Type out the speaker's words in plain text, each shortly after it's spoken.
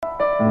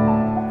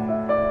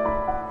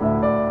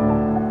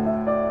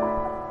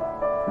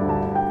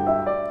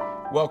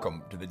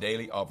Welcome to the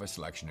Daily Office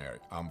Lectionary.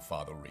 I'm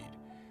Father Reed.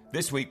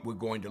 This week we're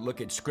going to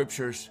look at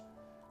scriptures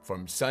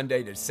from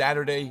Sunday to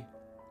Saturday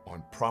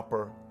on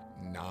Proper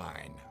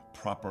 9.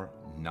 Proper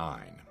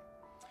 9.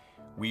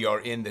 We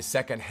are in the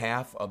second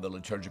half of the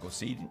liturgical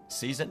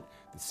season,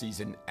 the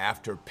season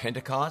after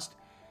Pentecost.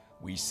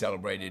 We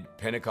celebrated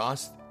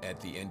Pentecost at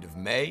the end of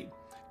May,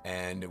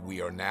 and we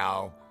are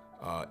now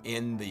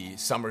in the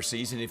summer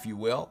season, if you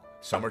will,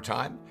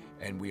 summertime,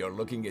 and we are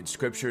looking at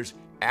scriptures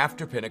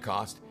after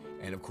Pentecost.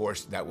 And of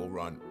course, that will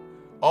run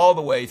all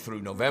the way through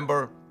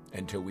November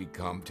until we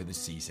come to the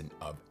season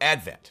of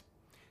Advent.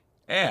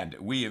 And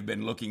we have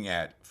been looking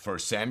at 1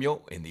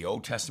 Samuel in the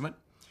Old Testament,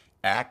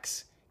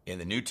 Acts in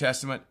the New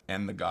Testament,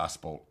 and the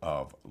Gospel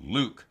of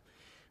Luke.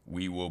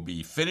 We will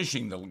be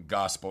finishing the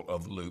Gospel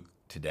of Luke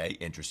today,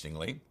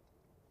 interestingly,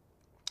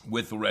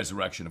 with the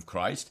resurrection of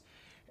Christ,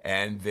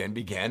 and then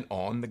begin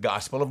on the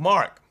Gospel of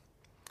Mark.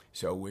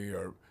 So we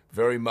are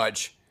very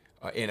much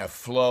in a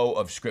flow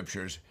of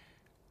scriptures.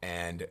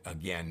 And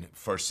again,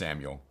 1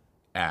 Samuel,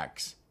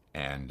 Acts,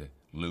 and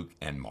Luke,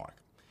 and Mark.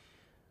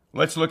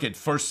 Let's look at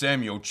 1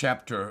 Samuel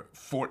chapter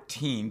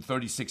 14,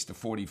 36 to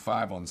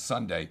 45 on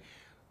Sunday.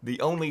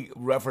 The only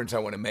reference I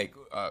want to make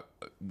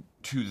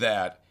to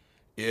that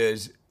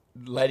is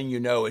letting you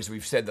know, as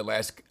we've said the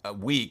last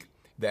week,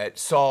 that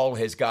Saul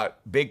has got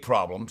big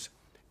problems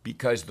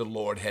because the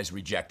Lord has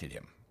rejected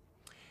him.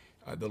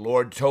 The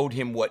Lord told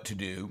him what to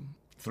do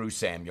through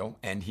Samuel,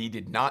 and he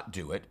did not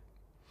do it.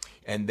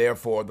 And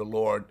therefore, the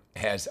Lord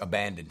has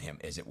abandoned him,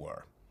 as it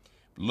were.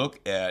 Look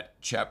at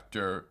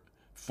chapter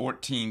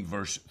 14,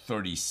 verse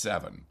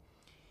 37.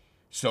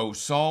 So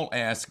Saul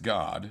asked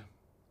God,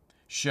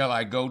 shall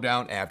I go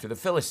down after the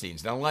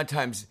Philistines? Now, a lot of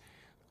times,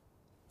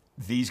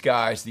 these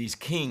guys, these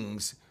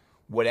kings,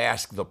 would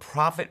ask the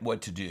prophet what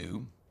to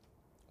do.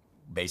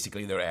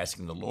 Basically, they're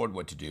asking the Lord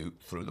what to do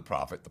through the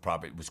prophet. The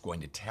prophet was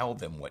going to tell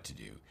them what to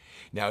do.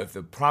 Now, if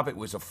the prophet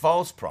was a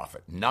false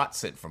prophet, not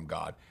sent from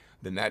God,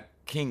 then that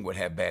king would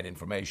have bad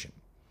information.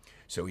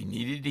 So he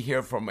needed to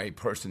hear from a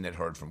person that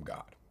heard from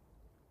God.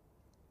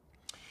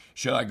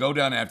 Should I go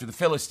down after the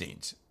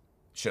Philistines?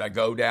 Should I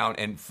go down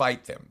and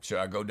fight them? Should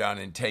I go down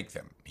and take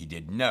them? He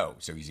didn't know,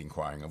 so he's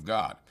inquiring of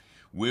God.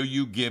 Will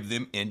you give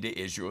them into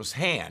Israel's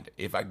hand?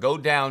 If I go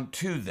down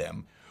to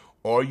them,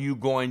 are you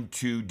going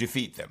to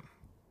defeat them?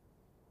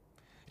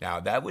 Now,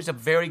 that was a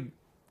very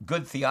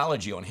good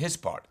theology on his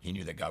part. He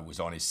knew that God was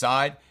on his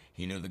side.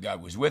 He knew that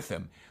God was with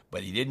him,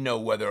 but he didn't know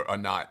whether or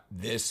not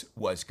this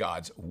was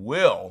God's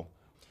will.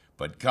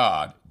 But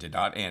God did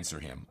not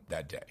answer him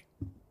that day.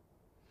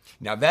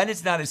 Now, that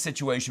is not a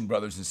situation,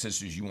 brothers and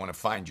sisters, you want to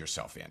find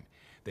yourself in,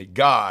 that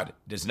God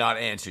does not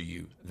answer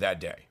you that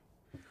day.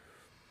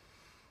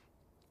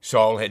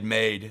 Saul had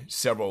made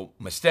several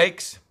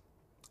mistakes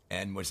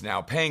and was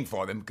now paying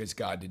for them because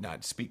God did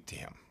not speak to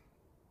him.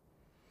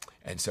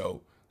 And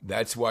so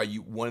that's why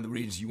one of the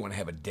reasons you want to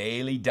have a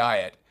daily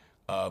diet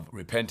of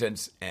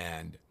repentance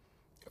and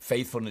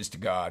faithfulness to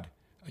God.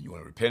 You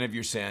want to repent of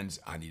your sins.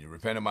 I need to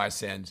repent of my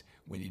sins.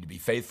 We need to be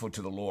faithful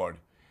to the Lord.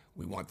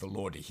 We want the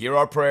Lord to hear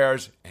our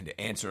prayers and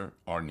to answer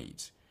our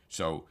needs.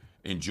 So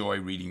enjoy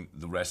reading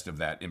the rest of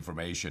that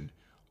information.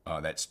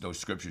 That's those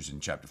scriptures in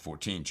chapter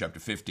 14. Chapter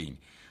 15.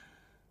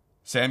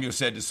 Samuel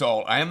said to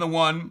Saul, I am the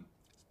one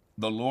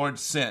the Lord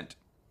sent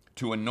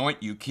to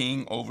anoint you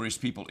king over his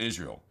people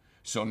Israel.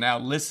 So now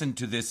listen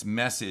to this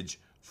message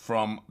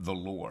from the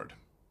Lord.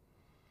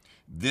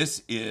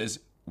 This is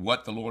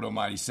what the Lord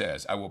Almighty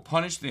says. I will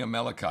punish the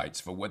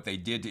Amalekites for what they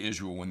did to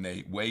Israel when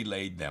they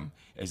waylaid them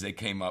as they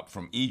came up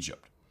from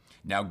Egypt.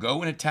 Now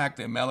go and attack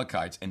the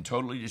Amalekites and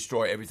totally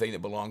destroy everything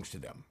that belongs to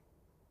them.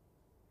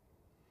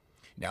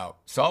 Now,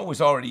 Saul was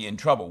already in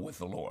trouble with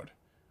the Lord.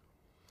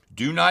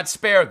 Do not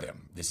spare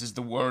them. This is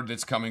the word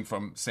that's coming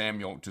from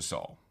Samuel to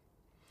Saul.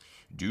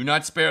 Do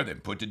not spare them.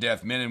 Put to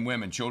death men and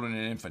women, children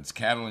and infants,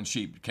 cattle and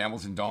sheep,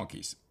 camels and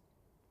donkeys.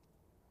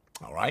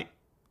 All right?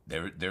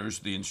 There's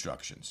the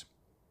instructions.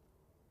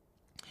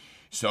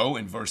 So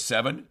in verse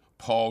 7,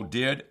 Paul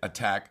did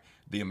attack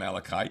the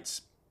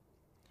Amalekites.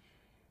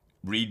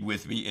 Read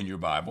with me in your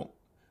Bible.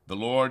 The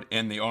Lord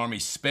and the army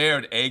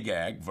spared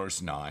Agag,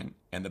 verse 9,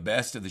 and the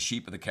best of the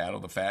sheep and the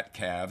cattle, the fat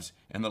calves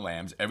and the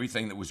lambs,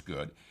 everything that was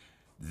good.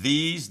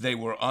 These they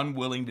were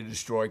unwilling to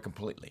destroy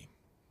completely.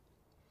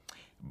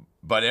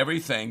 But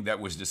everything that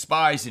was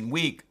despised and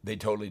weak, they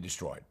totally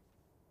destroyed.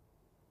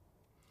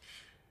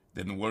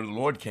 Then the word of the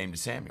Lord came to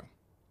Samuel.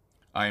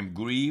 I am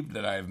grieved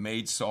that I have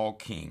made Saul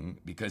king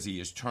because he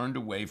has turned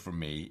away from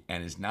me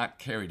and has not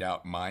carried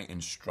out my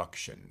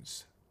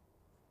instructions.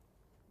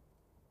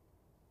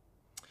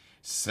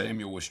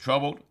 Samuel was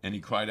troubled, and he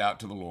cried out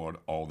to the Lord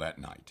all that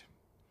night.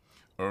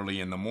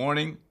 Early in the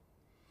morning,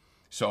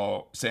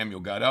 Samuel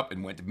got up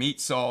and went to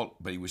meet Saul,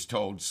 but he was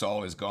told,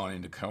 Saul has gone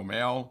into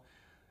Carmel.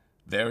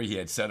 There he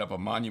had set up a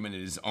monument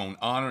in his own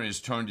honor and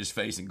has turned his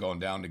face and gone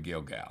down to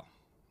Gilgal.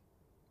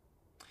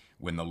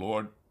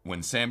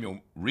 When Samuel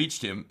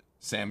reached him,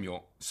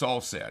 Saul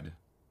said,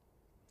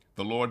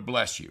 the Lord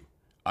bless you.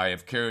 I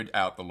have carried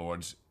out the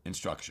Lord's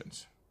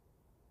instructions.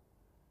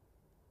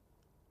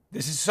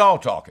 This is Saul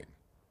talking.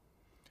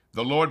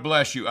 The Lord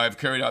bless you. I have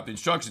carried out the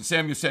instructions.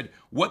 Samuel said,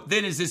 what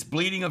then is this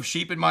bleating of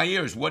sheep in my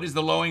ears? What is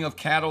the lowing of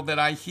cattle that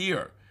I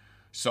hear?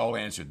 Saul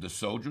answered, the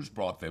soldiers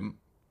brought them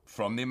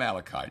from the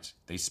Amalekites.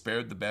 They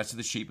spared the best of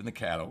the sheep and the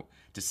cattle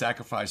to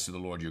sacrifice to the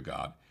Lord your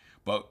God,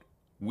 but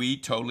we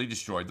totally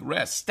destroyed the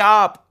rest.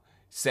 Stop,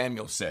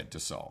 Samuel said to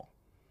Saul.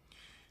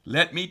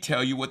 Let me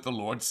tell you what the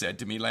Lord said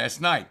to me last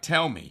night.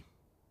 Tell me.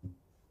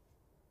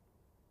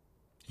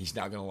 He's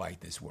not going to like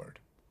this word.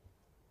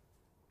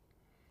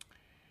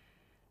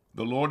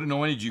 The Lord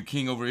anointed you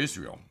king over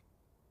Israel.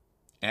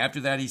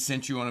 After that, he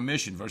sent you on a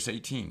mission. Verse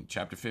 18,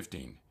 chapter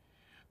 15.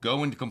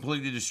 Go and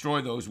completely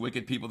destroy those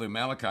wicked people, the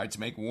Amalekites.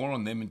 Make war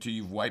on them until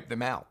you've wiped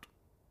them out.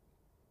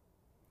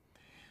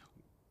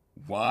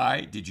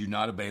 Why did you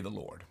not obey the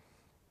Lord?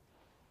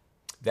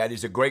 That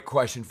is a great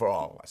question for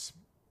all of us.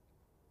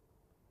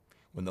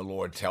 When the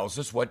Lord tells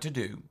us what to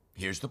do,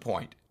 here's the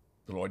point.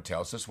 The Lord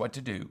tells us what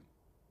to do.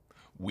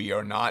 We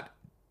are not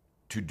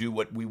to do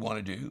what we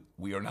want to do.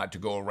 We are not to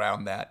go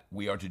around that.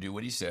 We are to do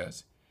what he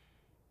says.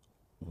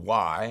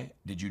 Why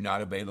did you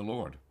not obey the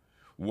Lord?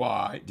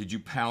 Why did you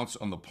pounce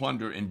on the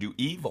plunder and do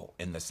evil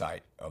in the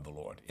sight of the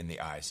Lord, in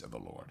the eyes of the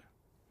Lord?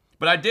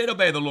 But I did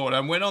obey the Lord. I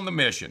went on the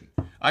mission.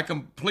 I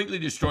completely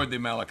destroyed the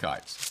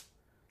Amalekites.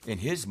 In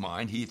his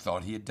mind, he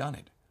thought he had done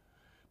it.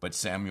 But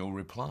Samuel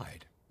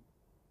replied.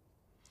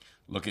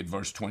 Look at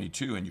verse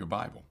 22 in your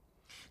Bible.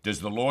 Does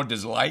the Lord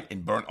delight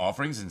in burnt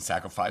offerings and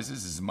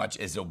sacrifices as much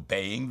as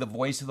obeying the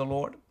voice of the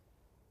Lord?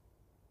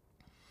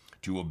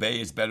 To obey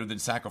is better than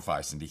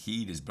sacrifice, and to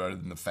heed is better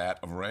than the fat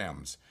of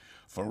rams.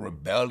 For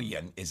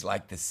rebellion is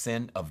like the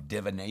sin of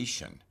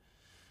divination,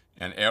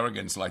 and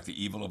arrogance like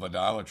the evil of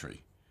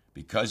idolatry.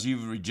 Because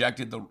you've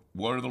rejected the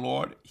word of the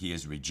Lord, he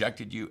has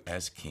rejected you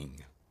as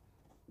king.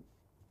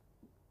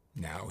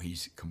 Now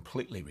he's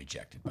completely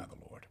rejected by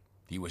the Lord.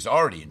 He was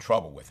already in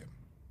trouble with him.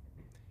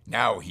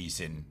 Now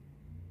he's in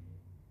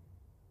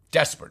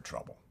desperate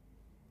trouble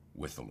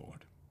with the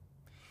Lord.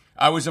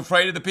 I was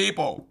afraid of the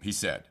people, he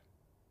said,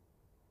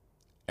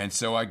 and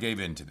so I gave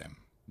in to them.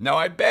 Now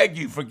I beg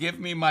you, forgive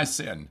me my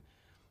sin,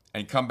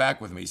 and come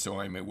back with me so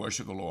I may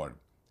worship the Lord.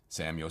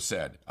 Samuel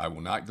said, I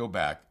will not go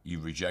back.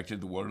 You've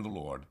rejected the word of the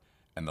Lord,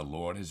 and the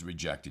Lord has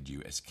rejected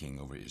you as king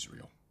over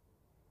Israel.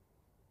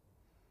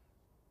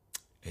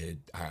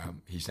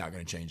 He's not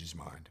going to change his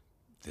mind.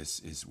 This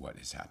is what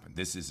has happened.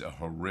 This is a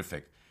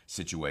horrific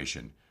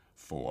situation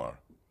for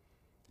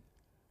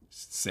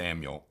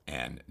Samuel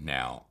and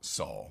now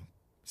Saul.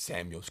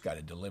 Samuel's got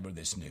to deliver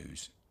this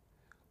news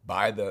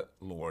by the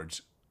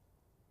Lord's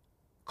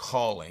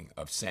calling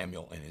of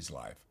Samuel in his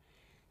life.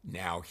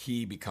 Now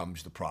he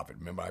becomes the prophet.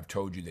 Remember, I've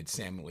told you that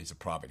Samuel is a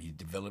prophet.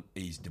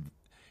 He's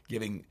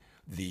giving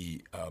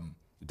the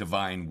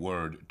divine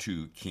word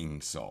to King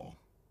Saul.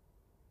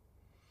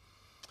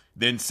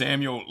 Then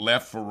Samuel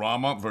left for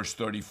Ramah, verse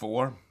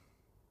 34.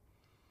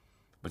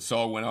 But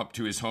Saul went up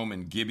to his home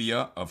in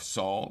Gibeah of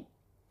Saul,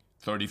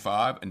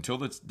 35. Until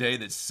the day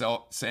that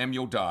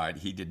Samuel died,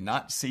 he did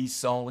not see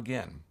Saul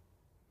again,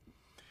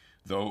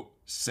 though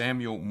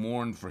Samuel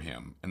mourned for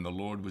him, and the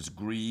Lord was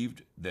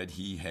grieved that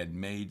he had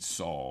made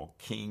Saul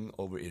king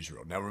over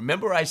Israel. Now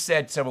remember, I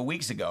said several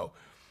weeks ago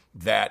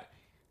that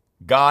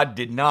God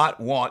did not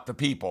want the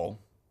people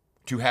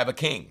to have a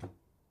king,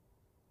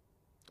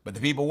 but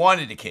the people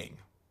wanted a king.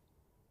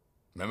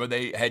 Remember,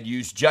 they had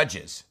used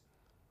judges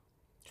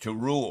to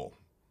rule.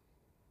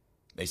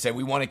 They said,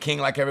 we want a king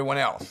like everyone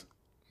else.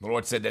 The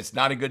Lord said, that's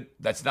not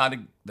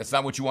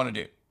what you want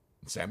to do.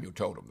 And Samuel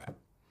told him that.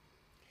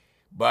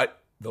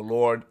 But the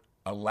Lord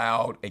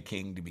allowed a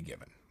king to be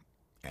given,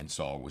 and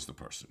Saul was the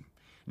person.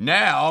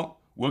 Now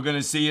we're going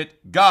to see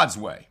it God's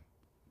way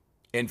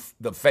in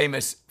the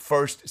famous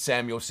 1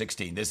 Samuel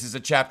 16. This is a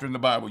chapter in the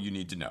Bible you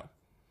need to know.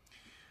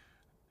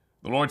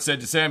 The Lord said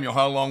to Samuel,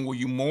 how long will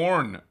you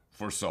mourn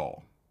for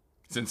Saul,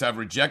 since I've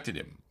rejected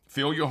him?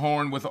 Fill your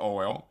horn with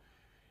oil.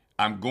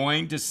 I'm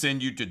going to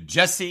send you to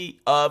Jesse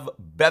of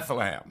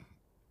Bethlehem.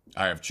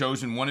 I have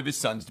chosen one of his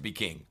sons to be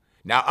king.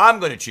 Now I'm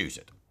going to choose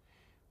it.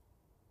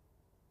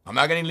 I'm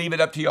not going to leave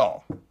it up to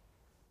y'all.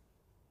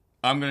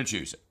 I'm going to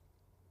choose it.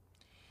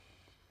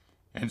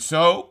 And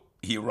so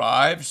he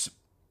arrives.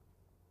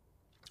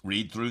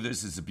 Read through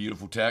this. It's a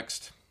beautiful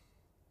text.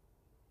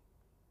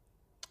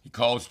 He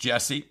calls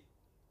Jesse.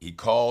 He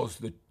calls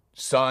the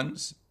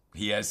sons.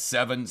 He has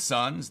 7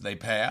 sons. They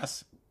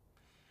pass.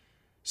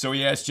 So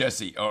he asked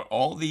Jesse, are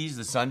all these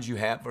the sons you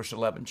have? Verse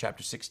 11,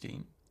 chapter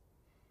 16.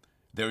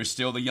 There is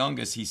still the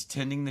youngest. He's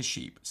tending the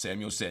sheep.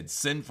 Samuel said,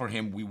 send for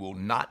him. We will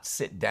not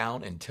sit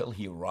down until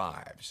he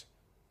arrives.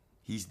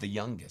 He's the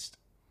youngest.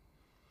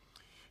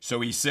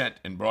 So he sent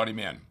and brought him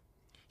in.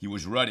 He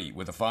was ruddy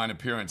with a fine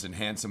appearance and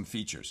handsome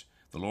features.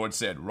 The Lord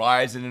said,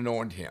 rise and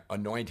anoint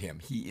him.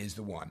 He is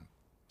the one.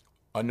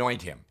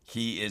 Anoint him.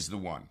 He is the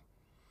one.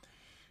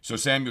 So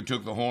Samuel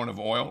took the horn of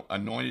oil,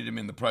 anointed him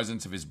in the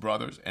presence of his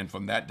brothers, and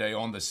from that day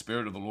on the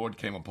Spirit of the Lord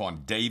came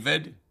upon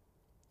David.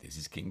 This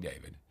is King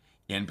David,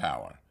 in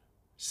power.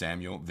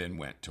 Samuel then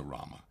went to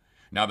Ramah.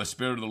 Now the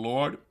Spirit of the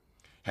Lord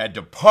had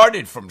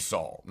departed from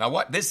Saul. Now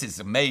what? This is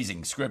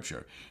amazing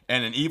scripture.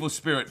 And an evil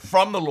spirit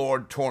from the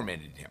Lord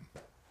tormented him.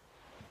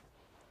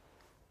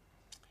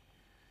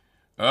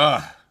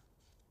 And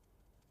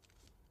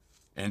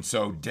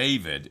so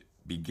David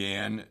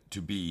began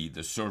to be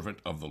the servant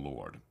of the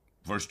Lord.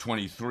 Verse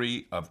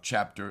 23 of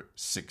chapter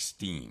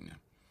 16.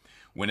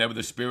 Whenever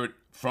the Spirit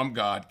from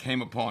God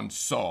came upon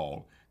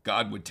Saul,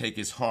 God would take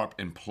his harp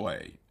and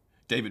play.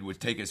 David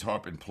would take his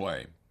harp and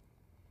play.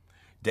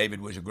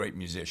 David was a great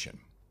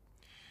musician.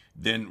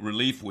 Then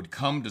relief would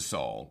come to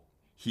Saul.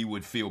 He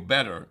would feel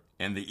better,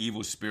 and the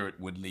evil spirit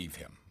would leave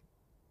him.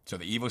 So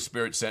the evil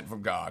spirit sent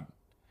from God,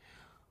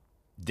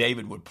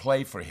 David would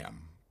play for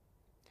him,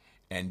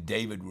 and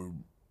David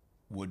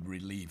would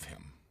relieve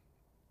him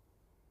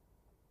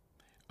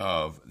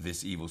of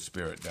this evil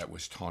spirit that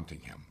was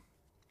taunting him.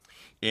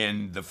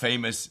 In the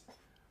famous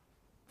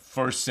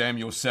 1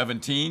 Samuel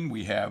 17,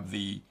 we have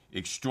the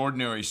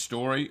extraordinary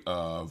story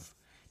of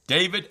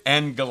David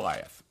and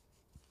Goliath.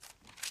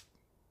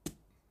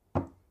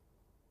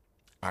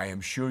 I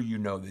am sure you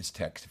know this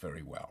text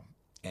very well,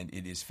 and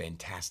it is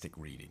fantastic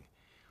reading.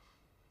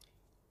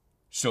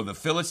 So the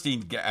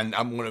Philistine, and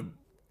I'm going to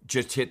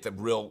just hit the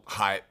real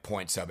high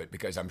points of it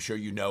because I'm sure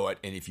you know it,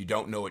 and if you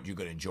don't know it, you're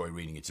going to enjoy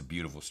reading. It's a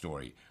beautiful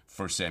story,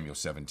 1 Samuel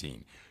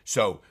 17.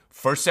 So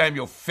 1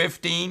 Samuel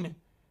 15,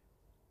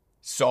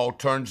 Saul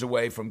turns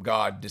away from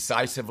God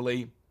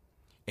decisively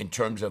in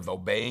terms of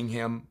obeying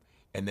him,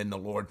 and then the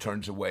Lord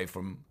turns away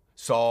from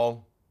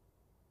Saul.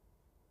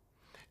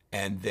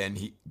 And then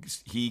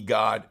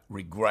God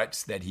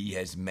regrets that he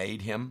has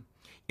made him.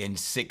 In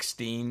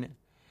 16,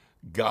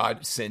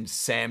 God sends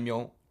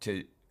Samuel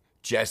to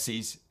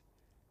Jesse's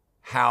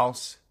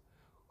house.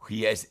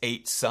 He has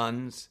 8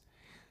 sons.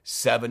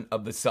 7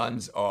 of the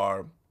sons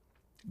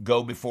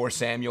go before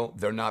Samuel.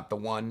 They're not the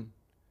one.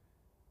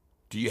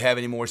 Do you have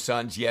any more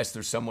sons? Yes,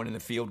 there's someone in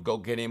the field. Go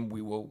get him.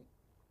 We will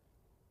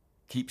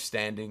keep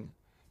standing.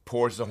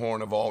 Pours the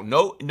horn of all.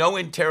 No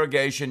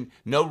interrogation,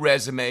 no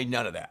resume,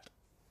 none of that.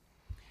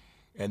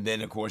 And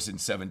then, of course, in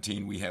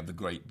 17, we have the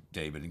great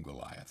David and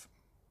Goliath.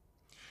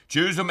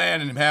 Choose a man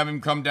and have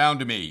him come down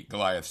to me,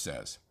 Goliath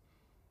says.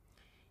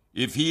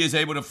 If he is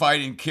able to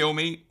fight and kill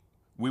me,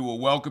 we will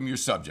welcome your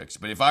subjects.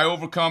 But if I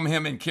overcome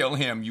him and kill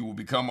him, you will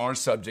become our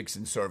subjects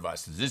and serve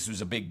us. This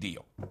was a big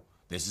deal.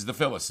 This is the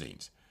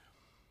Philistines.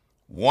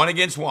 1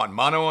 against 1,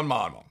 mano a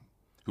mano.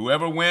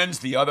 Whoever wins,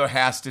 the other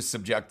has to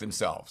subject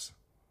themselves.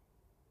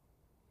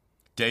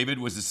 David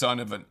was the son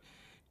of an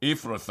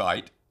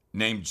Ephrathite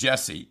named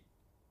Jesse,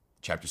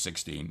 chapter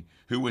 16,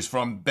 who was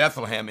from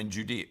Bethlehem in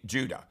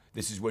Judah.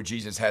 This is where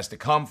Jesus has to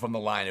come from the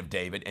line of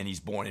David, and he's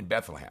born in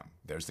Bethlehem.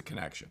 There's the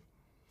connection.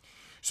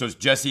 So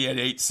Jesse had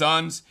 8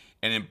 sons,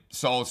 and in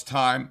Saul's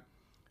time,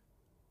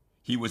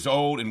 he was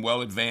old and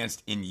well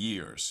advanced in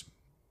years.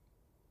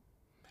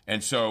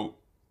 And so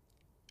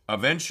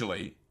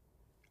eventually,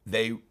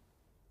 they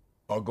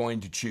are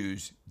going to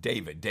choose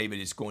David. David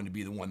is going to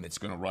be the one that's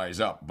going to rise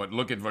up. But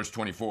look at verse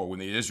 24. When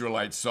the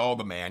Israelites saw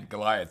the man,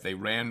 Goliath, they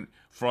ran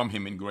from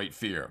him in great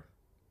fear.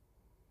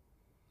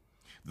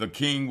 The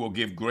king will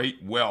give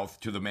great wealth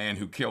to the man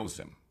who kills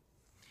him.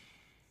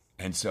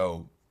 And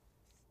so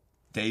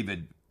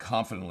David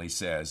confidently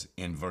says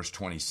in verse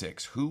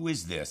 26, who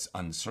is this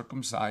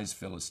uncircumcised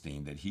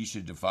Philistine that he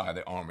should defy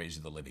the armies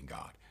of the living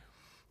God?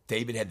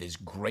 David had this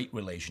great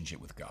relationship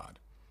with God,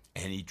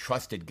 and he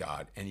trusted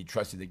God, and he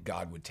trusted that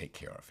God would take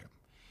care of him.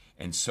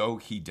 And so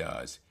he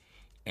does,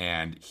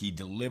 and he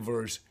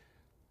delivers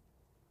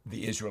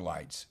the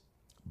Israelites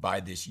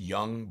by this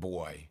young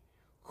boy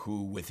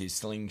who, with his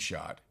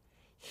slingshot,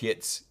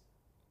 hits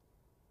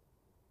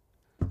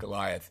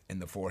Goliath in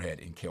the forehead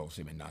and kills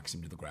him and knocks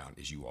him to the ground,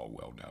 as you all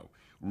well know.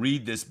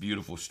 Read this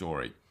beautiful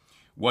story.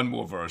 One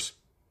more verse,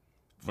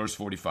 verse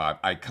 45.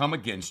 I come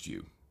against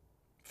you,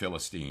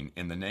 Philistine,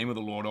 in the name of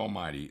the Lord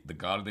Almighty, the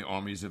God of the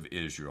armies of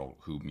Israel,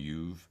 whom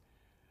you've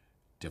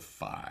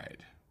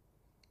defied.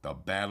 The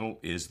battle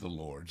is the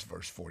Lord's,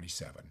 verse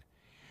 47.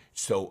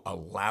 So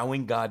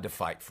allowing God to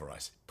fight for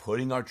us,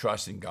 putting our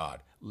trust in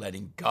God,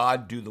 letting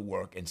God do the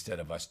work instead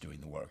of us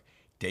doing the work.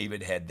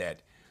 David had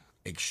that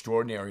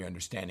extraordinary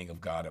understanding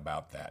of God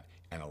about that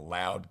and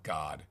allowed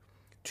God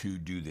to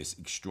do this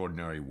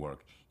extraordinary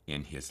work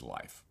in his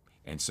life.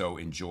 And so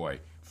enjoy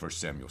 1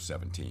 Samuel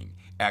 17.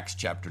 Acts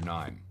chapter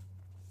 9.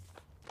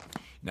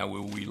 Now,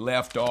 where we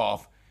left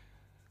off,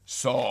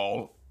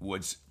 Saul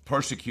was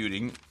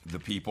persecuting the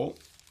people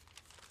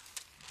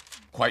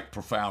quite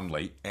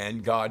profoundly,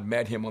 and God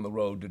met him on the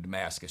road to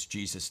Damascus.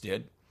 Jesus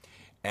did.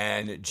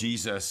 And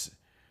Jesus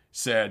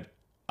said,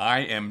 I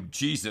am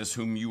Jesus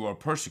whom you are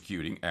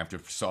persecuting, after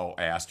Saul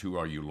asked, who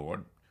are you,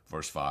 Lord?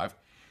 Verse 5.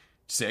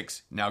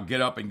 6, now get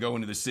up and go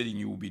into the city and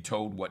you will be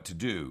told what to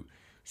do.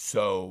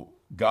 So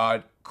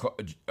God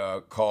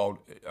called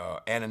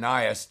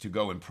Ananias to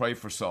go and pray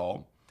for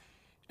Saul.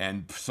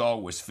 And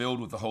Saul was filled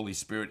with the Holy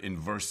Spirit in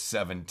verse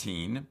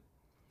 17.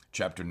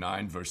 Chapter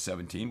 9, verse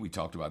 17. We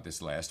talked about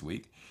this last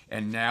week.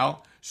 And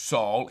now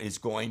Saul is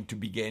going to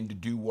begin to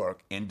do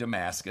work in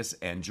Damascus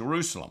and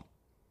Jerusalem.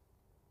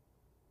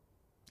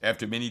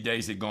 After many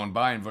days had gone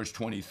by, in verse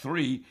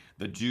 23,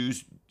 the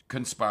Jews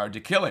conspired to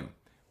kill him.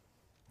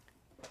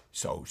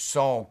 So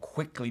Saul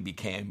quickly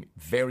became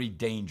very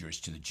dangerous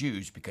to the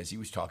Jews because he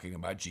was talking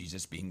about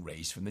Jesus being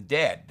raised from the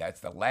dead. That's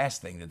the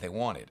last thing that they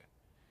wanted.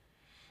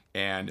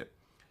 And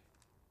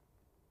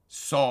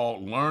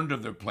Saul learned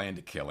of their plan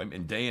to kill him,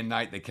 and day and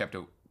night they kept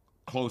a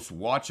close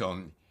watch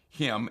on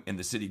him in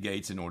the city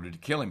gates in order to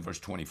kill him, verse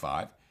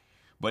 25.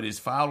 But his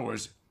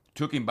followers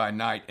took him by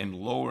night and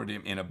lowered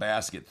him in a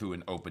basket through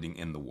an opening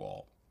in the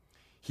wall.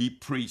 He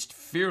preached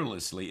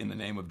fearlessly in the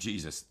name of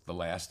Jesus, the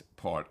last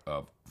part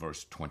of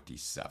verse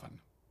 27.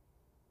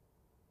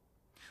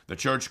 The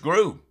church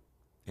grew,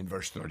 in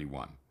verse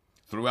 31,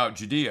 throughout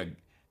Judea,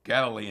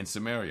 Galilee, and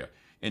Samaria,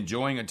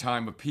 enjoying a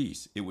time of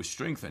peace. It was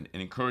strengthened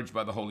and encouraged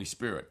by the Holy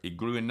Spirit. It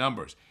grew in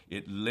numbers.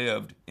 It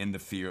lived in the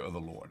fear of the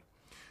Lord.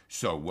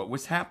 So what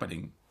was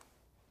happening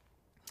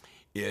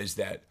is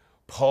that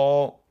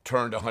Paul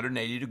turned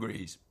 180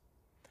 degrees.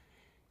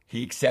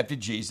 He accepted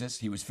Jesus.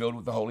 He was filled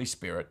with the Holy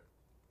Spirit.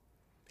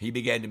 He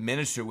began to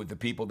minister with the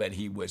people that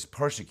he was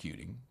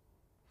persecuting.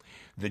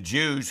 The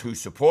Jews who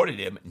supported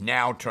him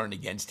now turned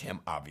against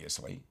him,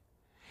 obviously,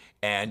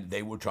 and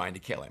they were trying to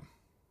kill him.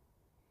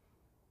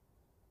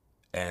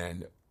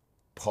 And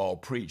Paul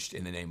preached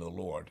in the name of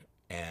the Lord,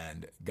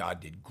 and God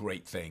did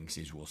great things,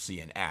 as we'll see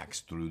in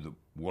Acts, through the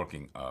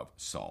working of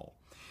Saul.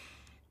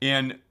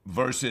 In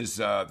verses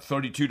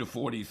 32 to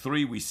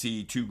 43, we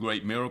see two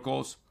great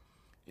miracles.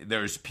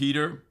 There's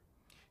Peter,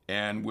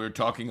 and we're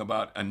talking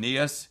about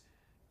Aeneas,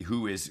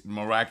 who is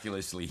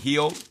miraculously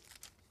healed,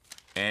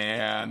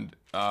 and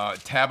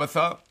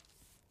Tabitha,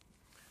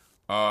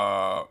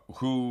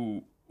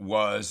 who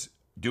was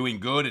doing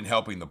good and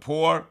helping the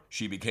poor.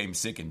 She became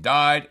sick and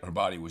died. Her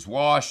body was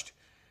washed.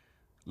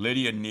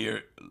 Lydia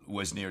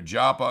was near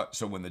Joppa.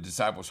 So when the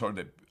disciples heard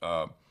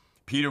that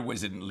Peter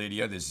was in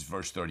Lydia, this is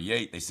verse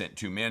 38, they sent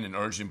two men and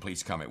urged him,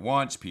 please come at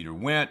once. Peter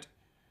went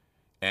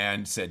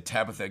and said,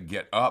 Tabitha,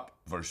 get up.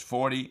 Verse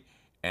 40,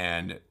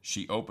 and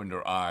she opened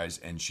her eyes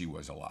and she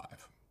was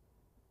alive.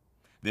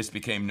 This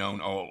became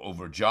known all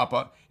over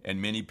Joppa,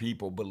 and many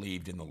people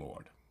believed in the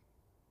Lord.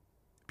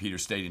 Peter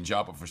stayed in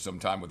Joppa for some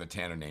time with a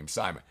tanner named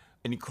Simon.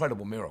 An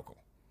incredible miracle.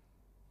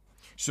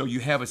 So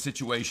you have a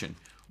situation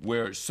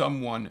where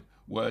someone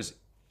was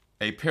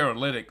a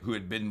paralytic who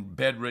had been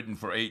bedridden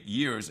for 8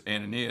 years,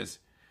 Aeneas,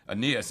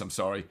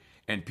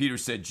 and Peter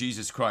said,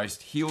 Jesus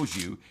Christ heals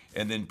you,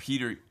 and then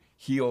Peter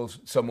heals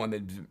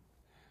someone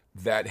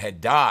that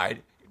had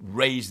died,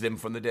 raised them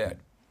from the dead.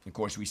 Of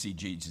course, we see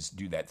Jesus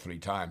do that 3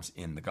 times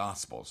in the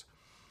Gospels.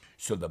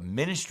 So the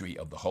ministry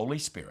of the Holy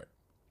Spirit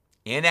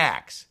in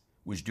Acts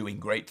was doing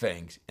great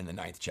things in the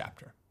 9th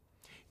chapter.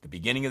 The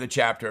beginning of the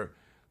chapter,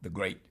 the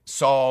great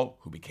Saul,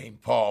 who became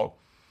Paul,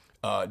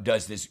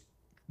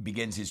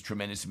 begins his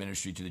tremendous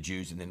ministry to the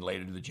Jews and then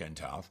later to the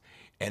Gentiles.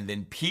 And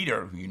then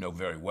Peter, who you know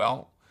very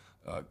well,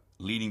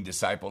 leading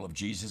disciple of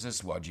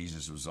Jesus while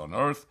Jesus was on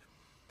earth,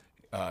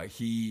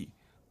 he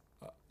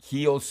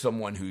heals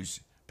someone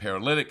who's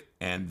paralytic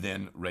and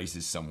then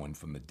raises someone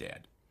from the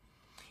dead.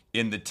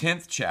 In the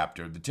 10th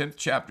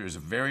chapter is a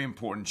very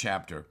important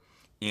chapter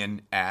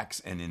in Acts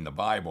and in the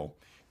Bible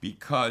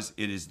because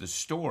it is the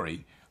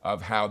story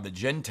of how the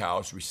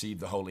Gentiles received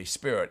the Holy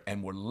Spirit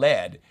and were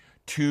led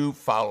to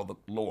follow the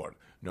Lord.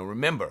 Now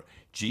remember,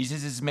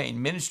 Jesus'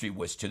 main ministry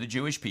was to the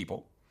Jewish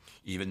people,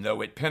 even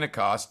though at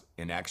Pentecost,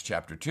 in Acts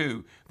chapter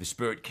 2, the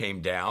Spirit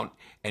came down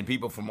and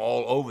people from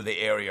all over the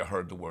area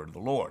heard the word of the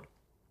Lord.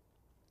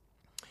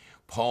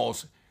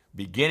 Paul's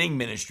beginning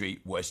ministry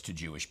was to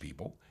Jewish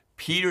people.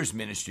 Peter's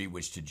ministry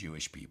was to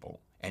Jewish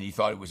people, and he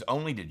thought it was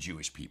only to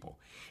Jewish people.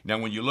 Now,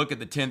 when you look at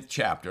the 10th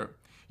chapter,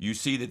 you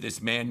see that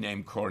this man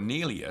named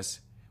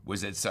Cornelius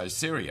was at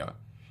Caesarea.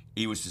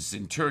 He was a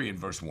centurion,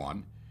 verse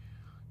 1,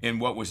 in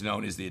what was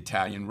known as the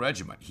Italian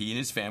regiment. He and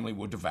his family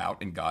were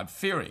devout and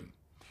God-fearing.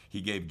 He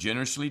gave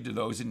generously to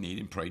those in need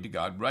and prayed to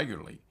God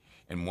regularly.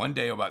 And one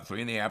day, about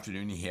 3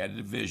 p.m, he had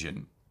a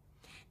vision,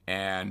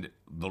 and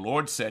the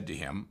Lord said to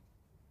him,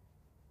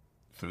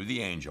 through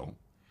the angel,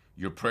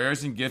 your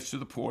prayers and gifts to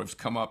the poor have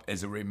come up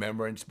as a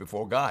remembrance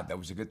before God. That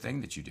was a good thing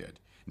that you did.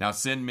 Now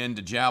send men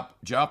to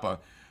Joppa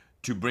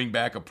to bring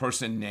back a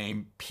person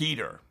named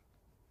Peter.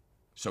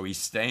 So he's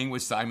staying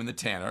with Simon the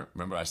tanner.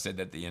 Remember, I said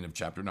that at the end of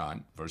chapter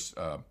 9, verse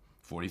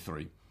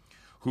 43,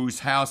 whose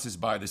house is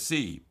by the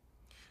sea.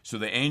 So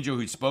the angel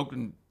who'd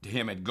spoken to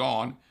him had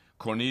gone.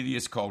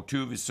 Cornelius called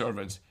 2 of his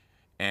servants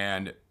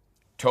and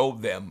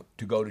told them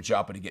to go to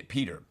Joppa to get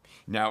Peter.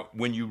 Now,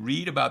 when you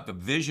read about the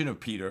vision of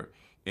Peter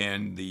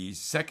in the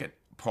second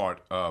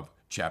part of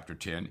chapter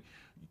 10,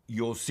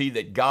 you'll see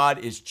that God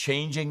is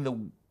changing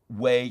the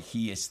way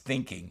he is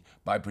thinking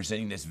by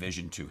presenting this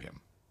vision to him.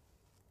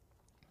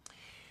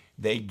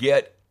 They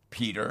get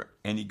Peter,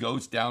 and he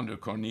goes down to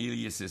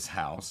Cornelius'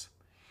 house,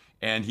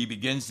 and he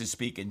begins to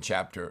speak in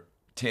chapter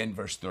 10,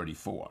 verse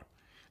 34.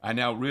 I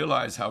now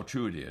realize how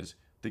true it is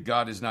that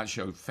God does not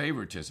show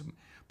favoritism,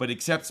 but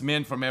accepts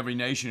men from every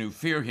nation who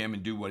fear him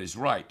and do what is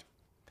right.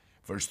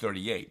 Verse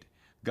 38,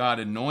 God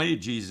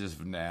anointed Jesus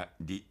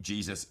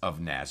of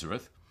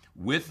Nazareth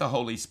with the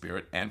Holy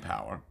Spirit and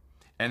power,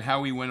 and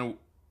how he went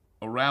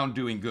around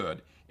doing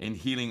good and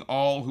healing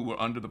all who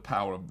were under the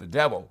power of the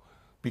devil,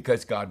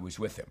 because God was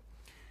with him.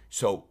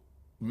 So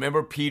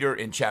remember, Peter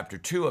in chapter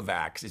 2 of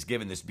Acts is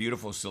given this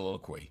beautiful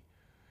soliloquy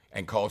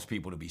and calls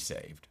people to be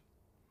saved.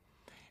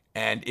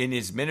 And in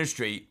his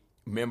ministry,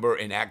 remember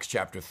in Acts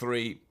chapter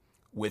 3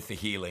 with the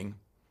healing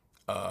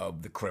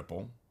of the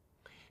cripple,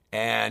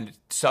 and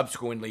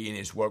subsequently in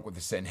his work with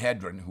the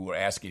Sanhedrin, who were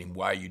asking him,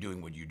 why are you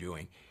doing what you're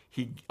doing?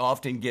 He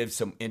often gives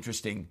some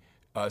interesting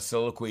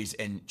soliloquies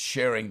and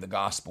sharing the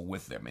gospel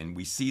with them. And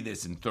we see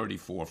this in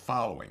 34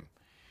 following.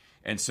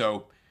 And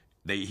so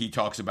he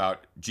talks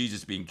about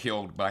Jesus being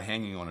killed by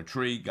hanging on a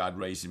tree. God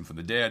raised him from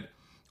the dead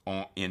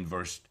in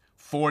verse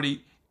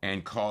 40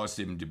 and caused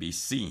him to be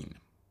seen.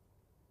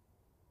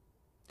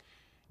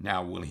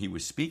 Now, when he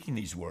was speaking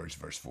these words,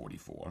 verse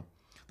 44,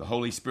 the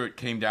Holy Spirit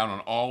came down on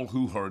all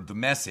who heard the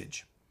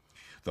message.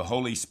 The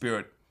Holy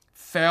Spirit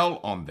fell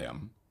on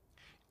them,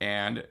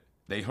 and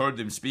they heard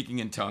them speaking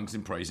in tongues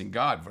and praising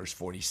God. Verse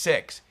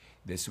 46.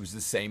 This was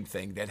the same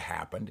thing that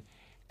happened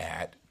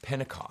at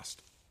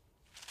Pentecost.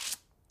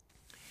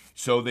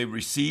 So they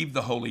received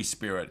the Holy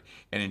Spirit,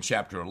 and in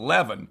chapter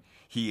 11,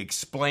 he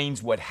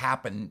explains what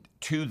happened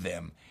to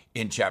them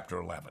in chapter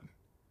 11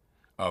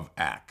 of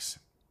Acts.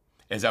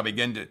 As I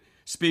begin to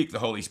speak, the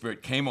Holy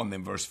Spirit came on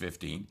them, verse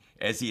 15,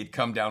 as he had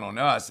come down on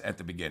us at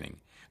the beginning.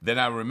 Then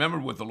I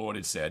remembered what the Lord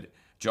had said,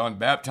 John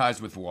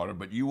baptized with water,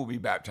 but you will be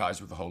baptized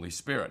with the Holy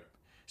Spirit.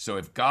 So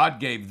if God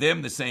gave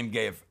them the same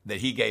gift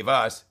that he gave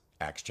us,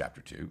 Acts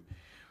chapter 2,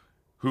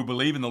 who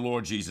believe in the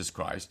Lord Jesus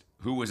Christ,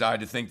 who was I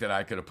to think that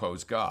I could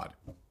oppose God?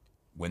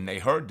 When they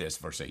heard this,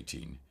 verse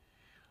 18,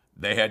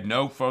 they had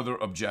no further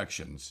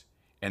objections,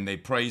 and they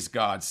praised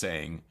God,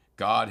 saying,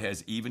 God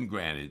has even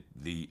granted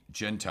the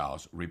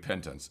Gentiles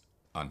repentance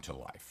unto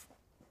life.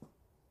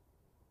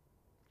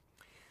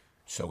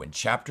 So in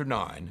chapter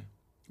 9,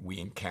 we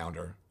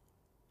encounter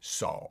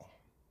Saul,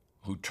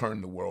 who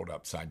turned the world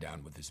upside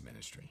down with his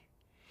ministry.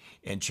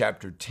 In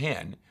chapter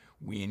 10,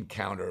 we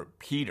encounter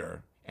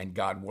Peter and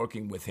God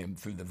working with him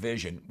through the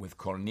vision with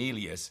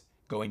Cornelius,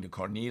 going to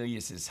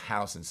Cornelius'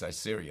 house in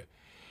Caesarea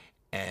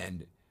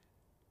and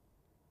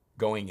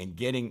going and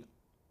getting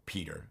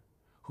Peter,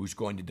 who's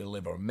going to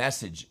deliver a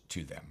message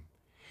to them.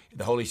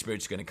 The Holy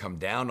Spirit's going to come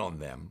down on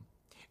them,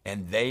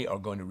 and they are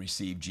going to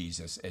receive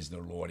Jesus as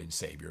their Lord and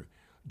Savior,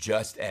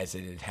 just as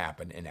it had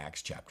happened in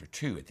Acts chapter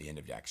 2, at the end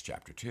of Acts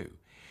chapter 2.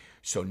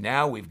 So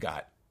now we've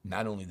got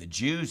not only the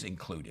Jews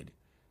included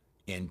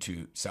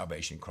into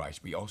salvation in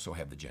Christ, we also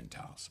have the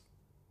Gentiles.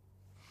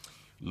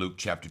 Luke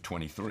chapter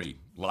 23,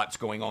 lots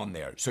going on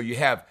there. So you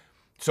have,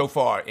 so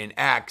far in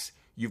Acts,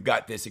 you've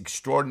got this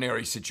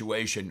extraordinary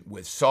situation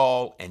with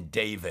Saul and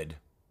David.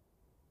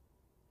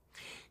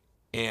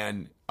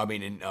 And,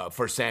 in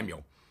 1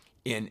 Samuel.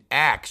 In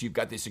Acts, you've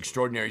got this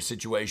extraordinary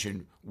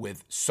situation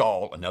with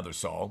Saul, another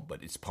Saul,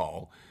 but it's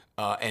Paul,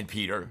 and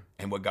Peter,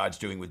 and what God's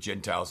doing with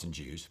Gentiles and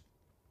Jews.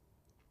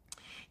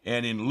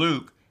 And in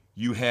Luke,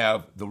 you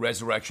have the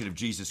resurrection of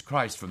Jesus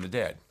Christ from the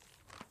dead.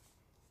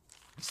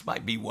 This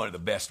might be one of the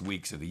best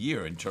weeks of the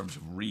year in terms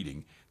of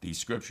reading these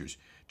scriptures.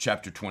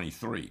 Chapter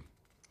 23,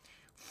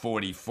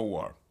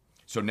 44.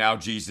 So now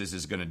Jesus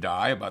is going to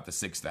die about the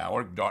 6th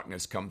hour.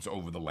 Darkness comes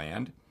over the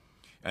land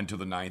until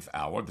the 9th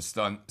hour.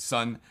 The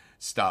sun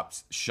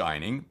stops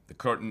shining. The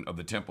curtain of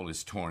the temple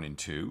is torn in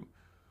two.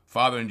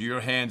 Father, into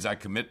your hands I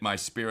commit my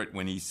spirit.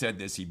 When he said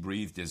this, he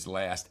breathed his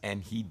last,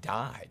 and he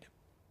died.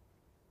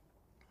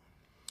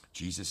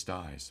 Jesus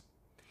dies.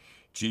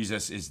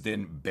 Jesus is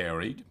then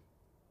buried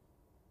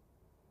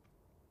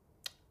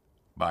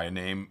by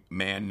a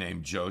man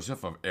named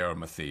Joseph of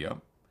Arimathea.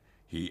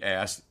 He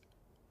asked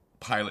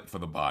Pilate for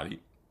the body.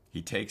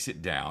 He takes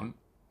it down.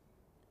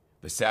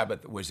 The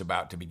Sabbath was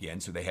about to begin,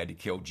 so they had to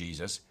kill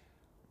Jesus,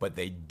 but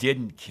they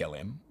didn't kill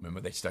him. Remember,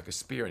 they stuck a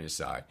spear in his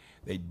side.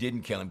 They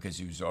didn't kill him because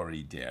he was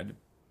already dead.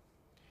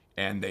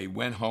 And they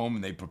went home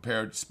and they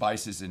prepared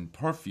spices and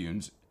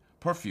perfumes.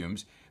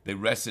 They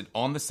rested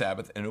on the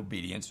Sabbath in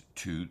obedience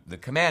to the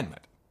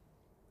commandment.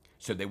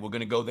 So they were going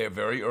to go there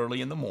very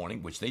early in the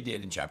morning, which they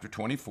did in chapter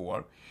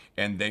 24,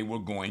 and they were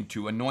going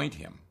to anoint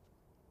him.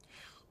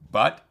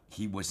 But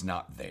he was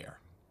not there.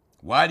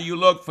 Why do you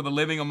look for the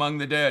living among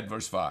the dead?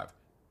 Verse 5.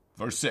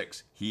 Verse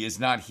 6, he is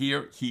not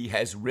here, he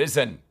has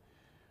risen.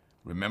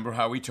 Remember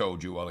how he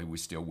told you while he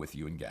was still with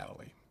you in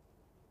Galilee.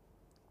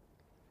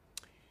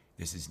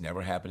 This has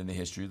never happened in the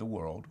history of the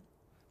world,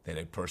 that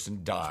a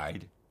person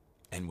died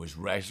and was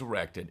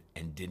resurrected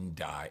and didn't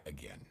die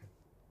again.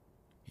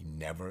 He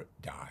never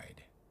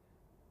died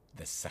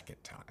the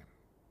second time.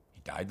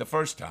 He died the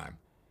first time,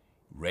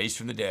 raised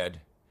from the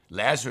dead.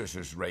 Lazarus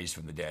was raised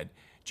from the dead,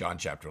 John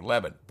chapter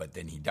 11, but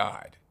then he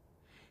died.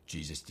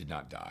 Jesus did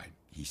not die.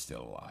 He's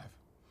still alive.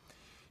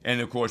 And,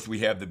 of course, we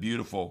have the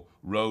beautiful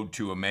road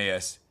to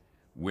Emmaus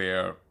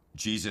where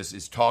Jesus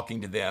is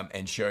talking to them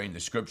and sharing the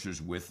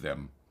scriptures with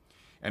them.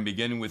 And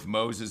beginning with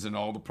Moses and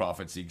all the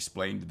prophets, he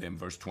explained to them,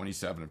 verse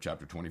 27 of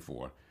chapter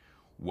 24,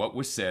 what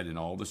was said in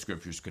all the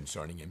scriptures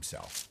concerning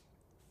himself.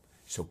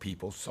 So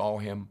people saw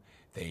him.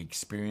 They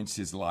experienced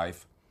his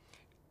life.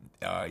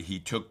 He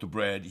took the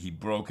bread, he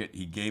broke it,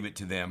 he gave it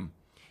to them,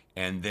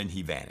 and then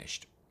he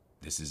vanished.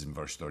 This is in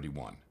verse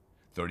 31.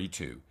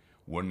 32.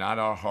 Were not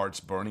our hearts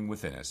burning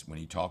within us when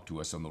he talked to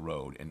us on the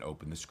road and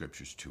opened the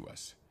scriptures to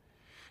us?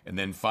 And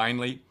then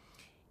finally,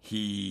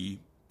 he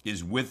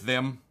is with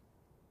them,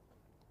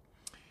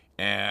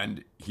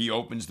 and he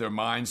opens their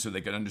minds so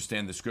they can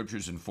understand the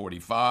scriptures in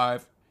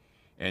 45,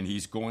 and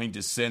he's going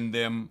to send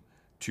them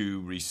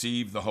to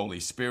receive the Holy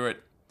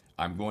Spirit.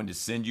 I'm going to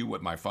send you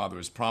what my Father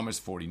has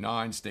promised,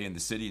 49. Stay in the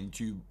city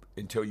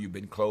until you've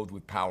been clothed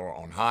with power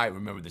on high.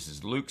 Remember, this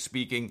is Luke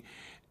speaking,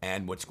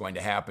 and what's going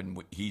to happen,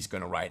 he's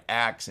going to write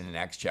Acts, and in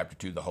Acts chapter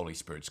 2, the Holy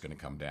Spirit's going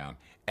to come down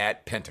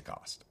at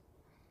Pentecost.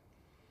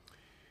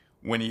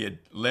 When he had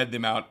led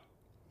them out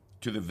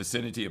to the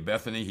vicinity of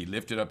Bethany, he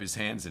lifted up his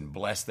hands and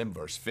blessed them,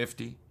 verse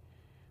 50.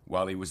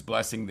 While he was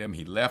blessing them,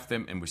 he left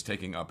them and was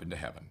taken up into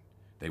heaven.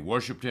 They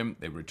worshiped him,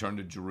 they returned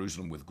to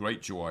Jerusalem with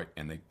great joy,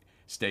 and they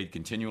stayed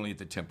continually at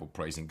the temple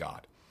praising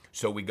God.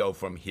 So we go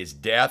from his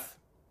death,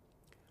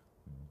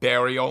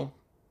 burial,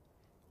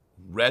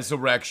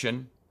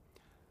 resurrection,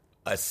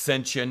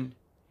 ascension,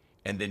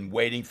 and then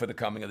waiting for the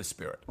coming of the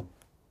Spirit.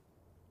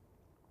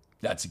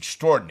 That's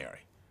extraordinary.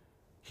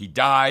 He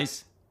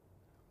dies.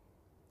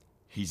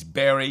 He's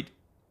buried.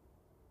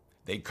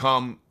 They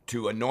come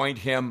to anoint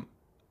him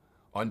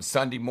on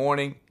Sunday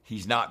morning.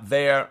 He's not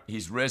there.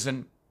 He's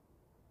risen.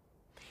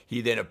 He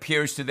then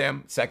appears to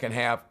them, second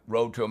half,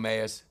 road to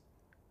Emmaus.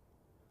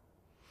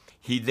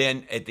 He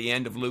then, at the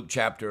end of Luke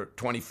chapter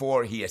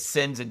 24, he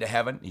ascends into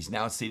heaven. He's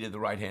now seated at the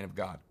right hand of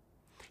God.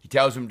 He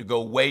tells them to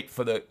go wait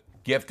for the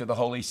gift of the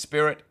Holy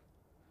Spirit,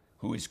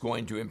 who is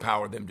going to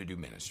empower them to do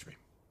ministry.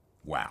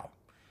 Wow.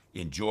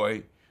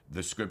 Enjoy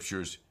the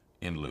scriptures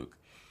in Luke.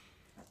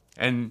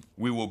 And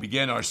we will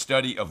begin our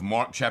study of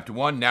Mark chapter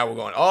 1. Now we're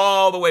going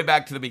all the way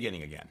back to the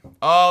beginning again.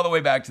 All the way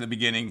back to the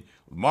beginning.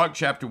 Mark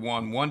chapter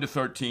 1, 1 to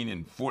 13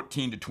 and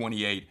 14 to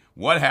 28.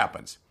 What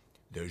happens?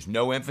 There's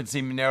no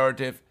infancy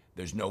narrative.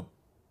 There's no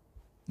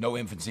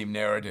infancy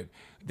narrative.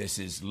 This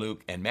is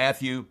Luke and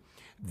Matthew.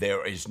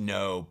 There is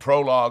no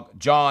prologue,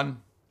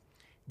 John.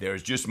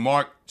 There's just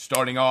Mark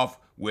starting off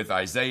with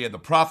Isaiah the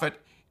prophet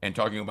and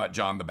talking about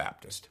John the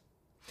Baptist.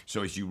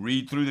 So as you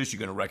read through this, you're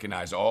going to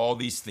recognize all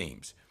these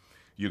themes.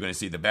 You're going to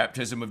see the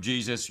baptism of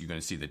Jesus. You're going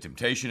to see the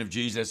temptation of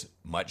Jesus,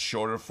 much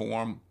shorter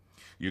form.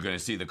 You're going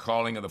to see the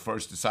calling of the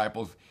first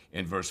disciples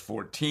in verse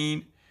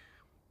 14.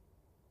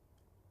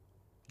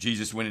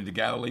 Jesus went into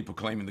Galilee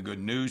proclaiming the good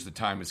news. The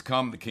time has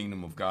come. The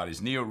kingdom of God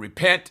is near.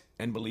 Repent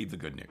and believe the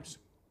good news.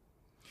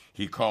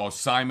 He calls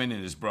Simon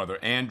and his brother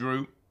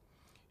Andrew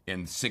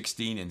in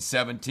 16 and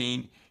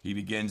 17. He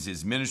begins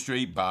his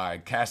ministry by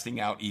casting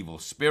out evil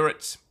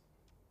spirits.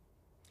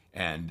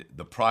 And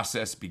the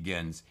process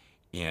begins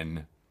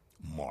in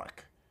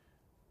Mark.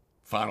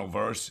 Final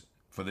verse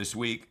for this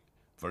week,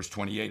 verse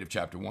 28 of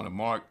chapter 1 of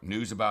Mark.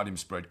 News about him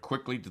spread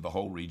quickly to the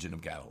whole region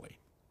of Galilee.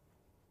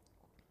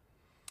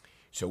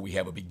 So we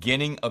have a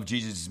beginning of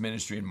Jesus'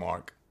 ministry in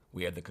Mark.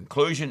 We have the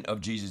conclusion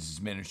of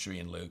Jesus' ministry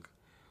in Luke.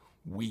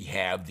 We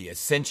have the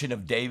ascension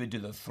of David to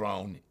the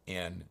throne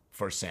in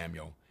 1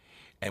 Samuel.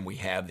 And we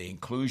have the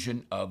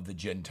inclusion of the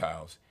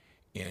Gentiles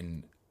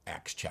in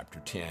Acts chapter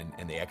 10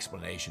 and the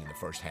explanation in the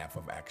first half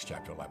of Acts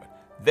chapter 11.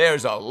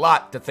 There's a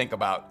lot to think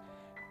about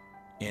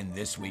in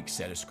this week's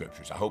set of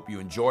scriptures. I hope you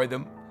enjoy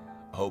them.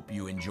 I hope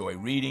you enjoy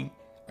reading.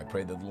 I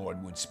pray that the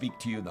Lord would speak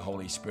to you and the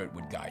Holy Spirit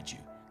would guide you.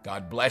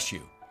 God bless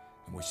you,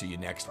 and we'll see you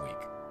next week.